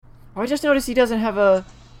Oh, I just noticed he doesn't have a.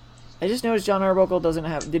 I just noticed John Arbuckle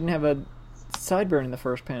didn't have a sideburn in the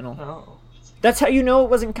first panel. Oh. That's how you know it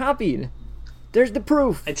wasn't copied. There's the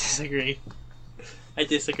proof. I disagree.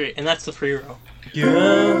 And that's the free roll.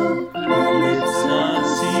 Girl,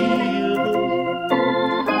 let's see you.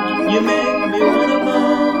 You make me wanna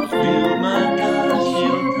go feel my gosh,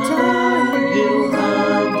 your time, you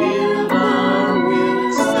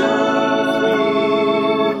will stop.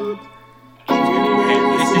 Okay,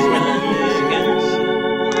 this is when the begins.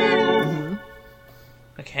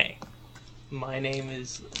 Okay. My name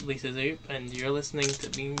is Lisa Zoop, and you're listening to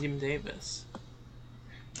Being Jim Davis.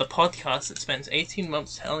 The podcast that spends 18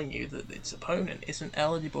 months telling you that its opponent isn't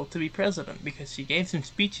eligible to be president because she gave some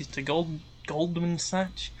speeches to Goldman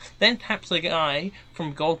Sachs, then taps a guy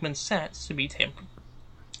from Goldman Sachs to be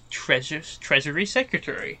Treasury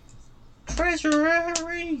Secretary.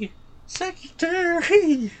 Treasury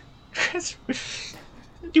Secretary!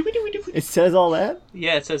 It says all that?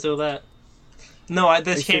 Yeah, it says all that. No,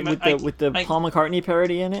 this came with the Paul McCartney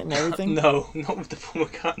parody in it and everything. No, not with the Paul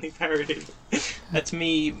McCartney parody. That's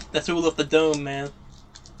me. That's all off the dome, man.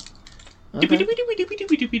 Okay.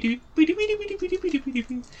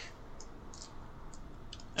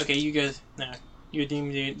 Okay, you guys. No, you're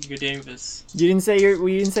doing this. You didn't say your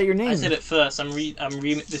name. I said it first.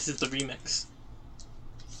 This is the remix.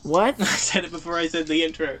 What? I said it before I said the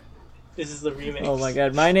intro. This is the remix. Oh my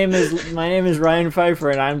god. My name is Ryan Pfeiffer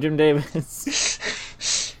and I'm Jim Davis.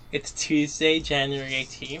 It's Tuesday, January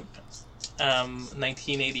 18th,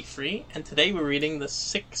 1983, and today we're reading the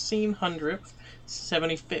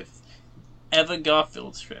 1675th ever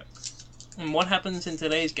Garfield strip. And what happens in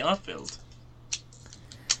today's Garfield?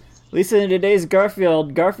 Lisa, in today's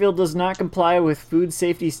Garfield does not comply with food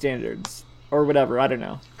safety standards. Or whatever, I don't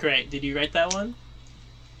know. Great. Did you write that one?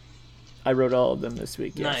 I wrote all of them this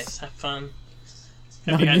week, yes. Nice. Have fun.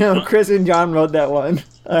 No, Chris and John wrote that one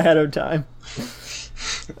ahead of time.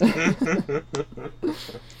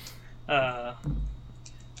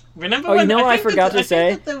 Remember oh, when, you know what I forgot to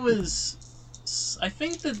say? I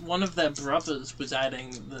think that one of their brothers was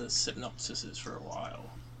adding the synopsises for a while.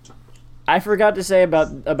 I forgot to say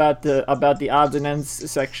about the odds and ends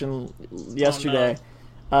section yesterday.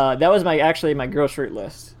 Oh, no. That was my grocery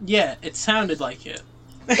list. Yeah, it sounded like it.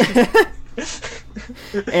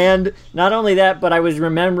 And not only that, but I was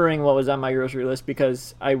remembering what was on my grocery list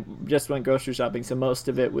because I just went grocery shopping, so most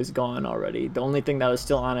of it was gone already. The only thing that was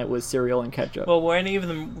still on it was cereal and ketchup. Well, were any of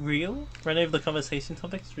them real? Were any of the conversation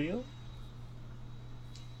topics real?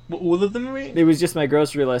 Were all of them real? It was just my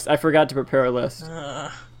grocery list. I forgot to prepare a list.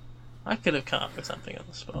 I could have come up with something on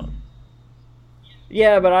the spot.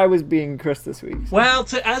 Yeah, but I was being Chris this week. So. Well,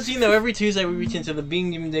 as you know, every Tuesday we reach into the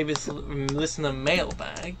Being Jim Davis listener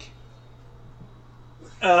mailbag.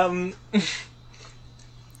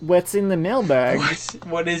 What's in the mailbag?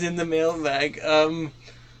 What is in the mailbag?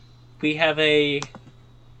 We have a...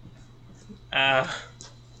 oh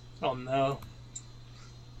no.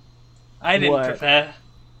 I didn't prepare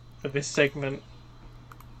for this segment.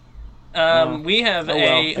 We have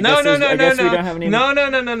a... No.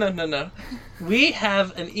 We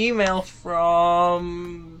have an email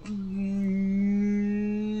from...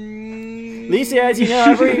 Lisa, as you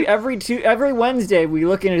know, every Wednesday we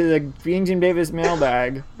look into the Being Jim Davis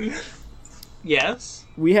mailbag. Yes.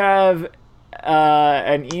 We have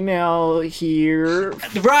an email here.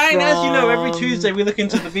 Ryan, as you know, every Tuesday we look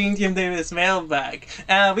into the Being Jim Davis mailbag.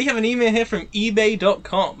 We have an email here from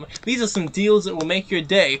eBay.com. These are some deals that will make your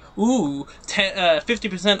day. Ooh,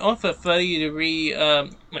 50% off a 30-degree...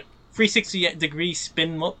 360-degree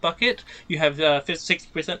spin mop bucket. You have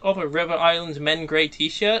 60% off a River Islands Men Grey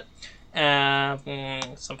t-shirt.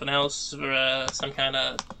 Something else for some kind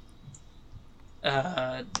of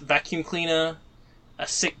vacuum cleaner. A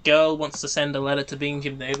sick girl wants to send a letter to Being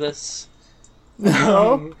Jim Davis.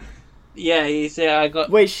 No. Yeah, he said I got.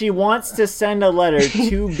 Wait, she wants to send a letter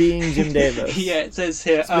to Being Jim Davis. Yeah, it says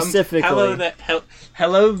here specifically. Hello,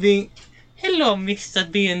 Mr.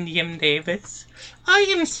 Being Jim Davis. I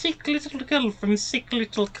am sick little girl from sick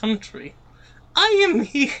little country. I am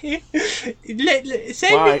here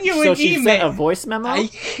sending you an she email. Sent a voice memo?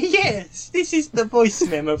 Yes, this is the voice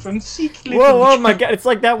memo from Sick Little Whoa, my god, it's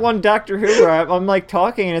like that one Doctor Who where I'm like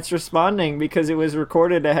talking and it's responding because it was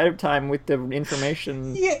recorded ahead of time with the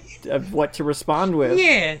information of what to respond with.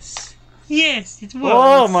 Yes, it was.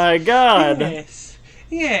 Oh my god.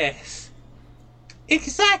 Yes.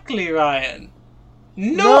 Exactly, Ryan.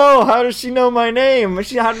 No, how does she know my name?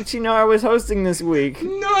 How did she know I was hosting this week?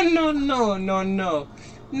 No.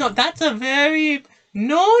 No, that's a very...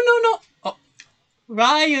 No. Oh,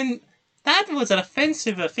 Ryan, that was an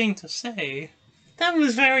offensive thing to say. That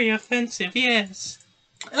was very offensive, yes.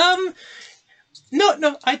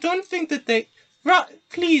 No, I don't think that they...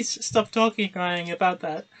 Please stop crying about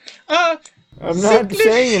that. I'm not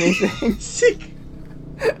saying anything.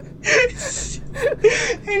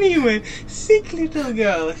 Anyway, sick little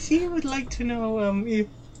girl. She would like to know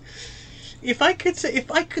if I could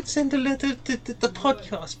send a letter to the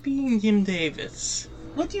podcast, being Jim Davis.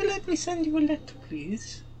 Would you let me send you a letter,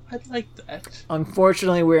 please? I'd like that.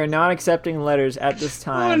 Unfortunately, we are not accepting letters at this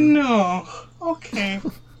Oh time. no. Okay.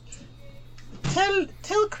 Tell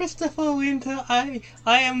Christopher Winter I'm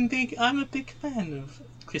a big fan of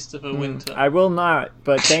Christopher Winter. I will not,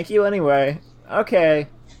 but thank you anyway. Okay.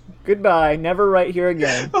 Goodbye. Never write here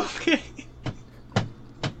again. Okay.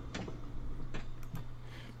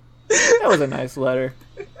 That was a nice letter.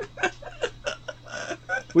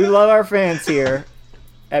 We love our fans here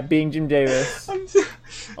at Being Jim Davis.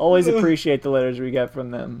 Always appreciate the letters we get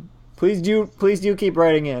from them. Please do keep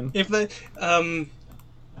writing in. If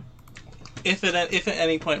at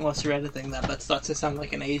any point whilst you're editing that starts to sound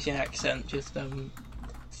like an Asian accent, just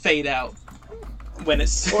fade out when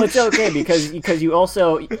it's. Well, it's okay because you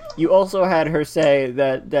also had her say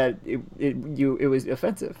that it was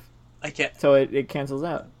offensive, I can't. so it cancels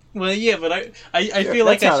out. Well, yeah, but I feel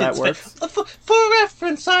like That's I how should that say. works. For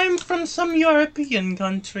reference, I'm from some European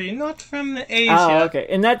country, not from Asia. Oh, okay,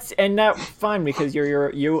 and that's fine because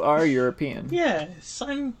you are European. Yes,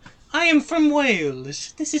 I am from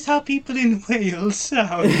Wales. This is how people in Wales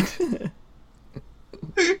sound.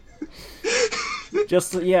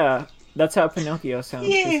 Just that's how Pinocchio sounds.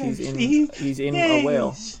 'Cause Yes, he's in a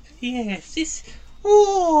whale. Yes,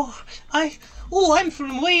 I'm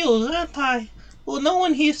from Wales, aren't I? Well, no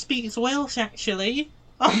one here speaks Welsh, actually.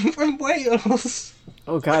 I'm from Wales.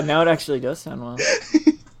 Oh God, now it actually does sound well.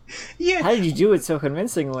 Yeah. How did you do it so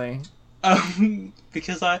convincingly?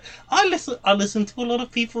 Because I listen to a lot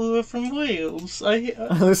of people who are from Wales. I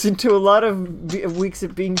listened to a lot of weeks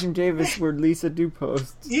of Being Jim Davis where Lisa do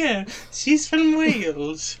posts. Yeah, she's from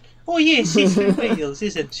Wales. Oh yeah, she's from Wales,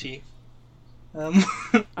 isn't she?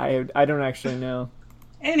 I don't actually know.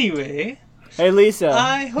 Anyway. Hey Lisa.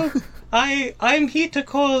 I hope I'm here to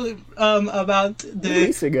call about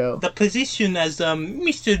the position as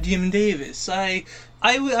Mr. Jim Davis. I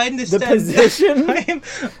understand the position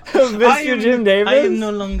of Mr. Jim Davis. I am no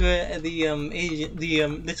longer the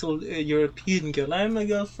little European girl. I'm a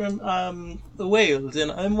girl from Wales,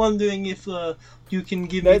 and I'm wondering if you can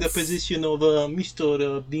give me the position of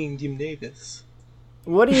Mr. Being Jim Davis.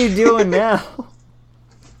 What are you doing now?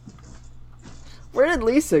 Where did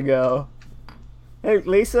Lisa go? Hey,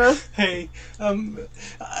 Lisa. Hey,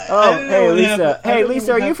 hey, Lisa. Hey,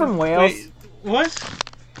 Lisa, are you from Wales? Wait, what?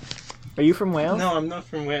 Are you from Wales? No, I'm not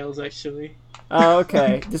from Wales, actually. Oh,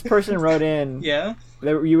 okay. This person wrote in. Yeah?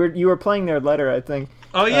 You were playing their letter, I think.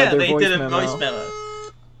 Oh, yeah, they did a memo. voice memo.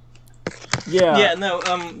 Yeah. Yeah, no,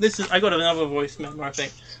 I got another voice memo, I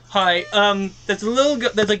think. Hi, there's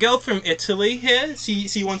a girl from Italy here.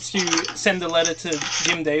 She wants to send a letter to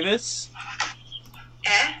Jim Davis.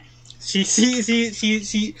 Eh? She's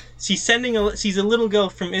a little girl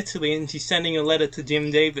from Italy, and she's sending a letter to Jim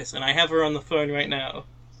Davis, and I have her on the phone right now.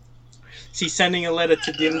 She's sending a letter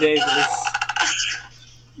to Jim Davis.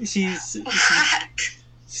 She's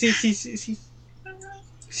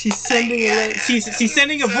sending a letter. She's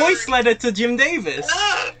sending a voice letter to Jim Davis.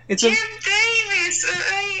 Oh, It's Jim Davis.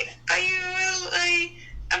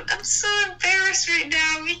 I'm so embarrassed right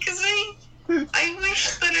now because I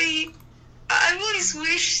wish that I always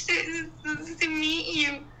wish to meet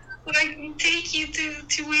you when I can take you to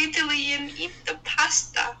Italy and eat the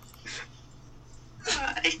pasta.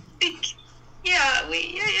 I think, yeah,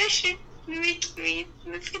 I should make me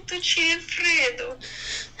fettuccine Alfredo.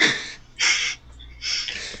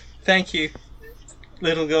 Thank you,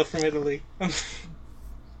 little girl from Italy.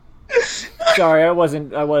 Sorry, I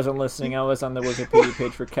wasn't listening. I was on the Wikipedia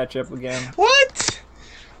page for ketchup again. What?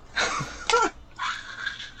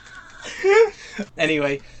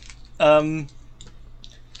 Anyway,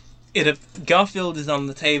 Garfield is on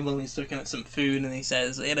the table and he's looking at some food and he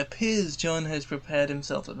says, "It appears John has prepared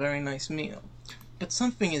himself a very nice meal, but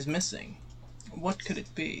something is missing. What could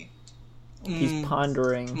it be?" He's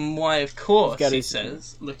pondering. Why, of course, he his-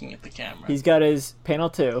 says, looking at the camera. He's got his panel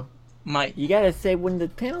 2. My... You gotta say when the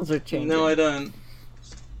panels are changing. No, I don't.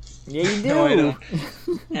 Yeah, you do. No, I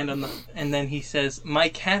don't. And then he says, "My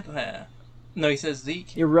cat hair." No, he says the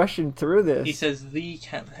cat. You're rushing through this. He says the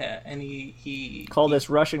cat hair, and he Call this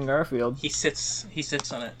Russian Garfield. He sits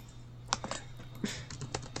on it.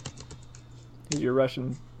 You're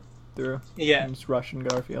rushing through. Yeah. And just rushing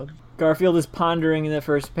Garfield. Garfield is pondering in the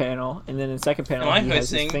first panel, and then in the second panel Am I he has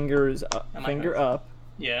hosting? his fingers Am I finger hosting? up,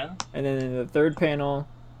 Yeah. and then in the third panel,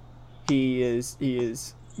 he is.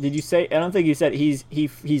 Did you say? I don't think you said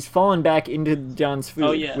he's fallen back into John's food.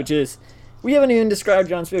 Oh, yeah. Which is, we haven't even described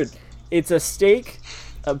John's food. It's a steak,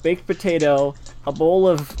 a baked potato, a bowl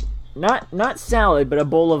of not salad, but a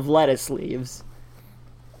bowl of lettuce leaves,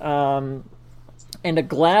 and a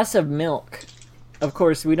glass of milk. Of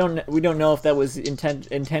course, we don't know if that was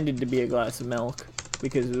intended to be a glass of milk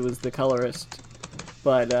because it was the colorist,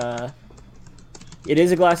 but it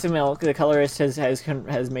is a glass of milk. The colorist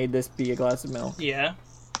has made this be a glass of milk. Yeah.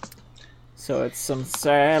 So it's some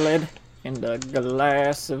salad and a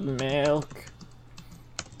glass of milk,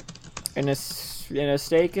 and a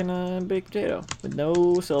steak and a baked potato with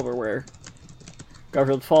no silverware.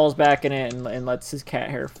 Garfield falls back in it and lets his cat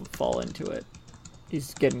hair fall into it.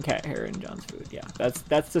 He's getting cat hair in John's food. Yeah, that's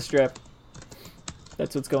the strip.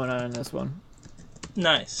 That's what's going on in this one.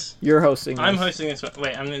 Nice. You're hosting this. I'm hosting this one.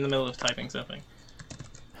 Wait, I'm in the middle of typing something.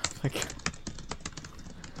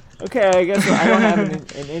 Okay, I guess I don't have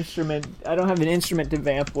an instrument. I don't have an instrument to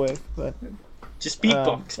vamp with, but Just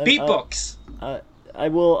beatbox. then Beatbox.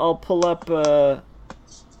 I'll pull up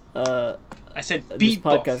I said this beatbox.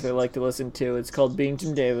 podcast I like to listen to. It's called Being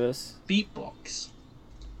Jim Davis. Beatbox.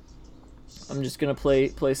 I'm just gonna play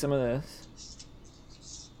some of this.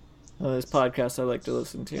 This podcast I like to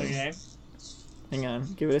listen to. Okay. Hang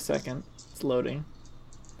on, give it a second. It's loading.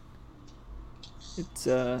 It's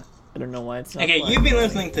I don't know why it's not. Okay, playing. you've been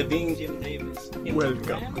listening to Being Jim Davis.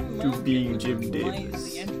 Welcome to Being Jim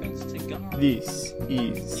Davis. This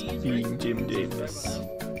is Being Jim Davis.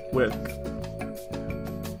 Welcome.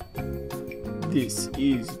 This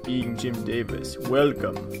is Being Jim Davis.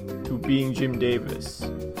 Welcome to Being Jim Davis.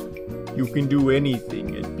 You can do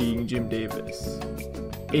anything at Being Jim Davis.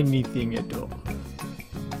 Anything at all.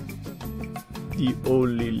 The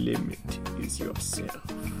only limit is yourself.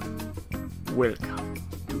 Welcome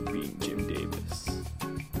to Being Jim Davis.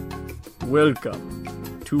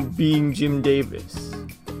 Welcome to Being Jim Davis.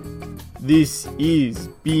 This is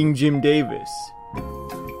Being Jim Davis.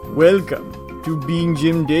 Welcome to Being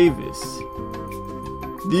Jim Davis.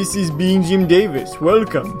 This is Being Jim Davis.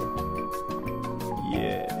 Welcome.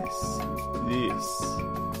 Yes, this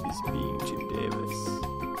is Being Jim Davis.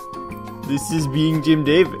 This is Being Jim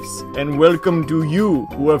Davis, and welcome to you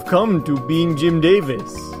who have come to Being Jim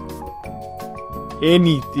Davis.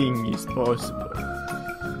 Anything is possible.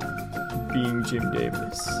 Being Jim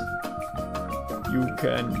Davis. You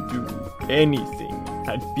can do anything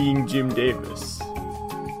at Being Jim Davis.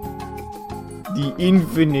 The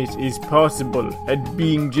infinite is possible at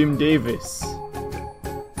Being Jim Davis.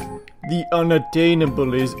 The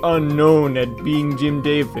unattainable is unknown at Being Jim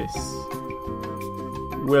Davis.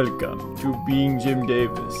 Welcome to Being Jim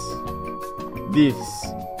Davis. This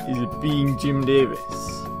is Being Jim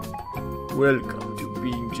Davis. Welcome to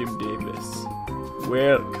Being Jim Davis.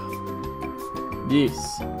 Welcome. This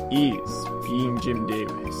is Being Jim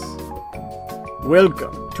Davis.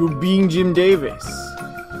 Welcome to Being Jim Davis.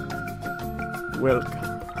 Welcome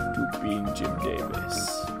to Being Jim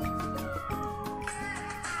Davis.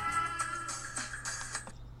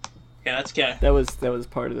 Okay, let's go. That was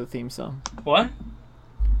part of the theme song. What?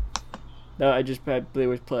 No, I believe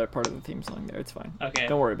we played part of the theme song there. It's fine. Okay.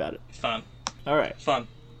 Don't worry about it. Fun. All right. Fun.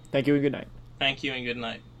 Thank you and good night. Thank you and good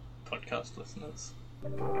night, podcast listeners.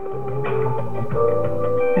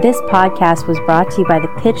 This podcast was brought to you by the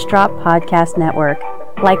Pitch Drop Podcast Network.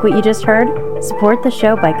 Like what you just heard? Support the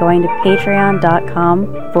show by going to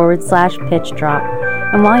patreon.com/pitchdrop.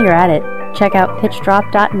 And while you're at it, check out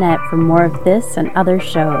pitchdrop.net for more of this and other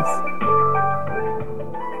shows.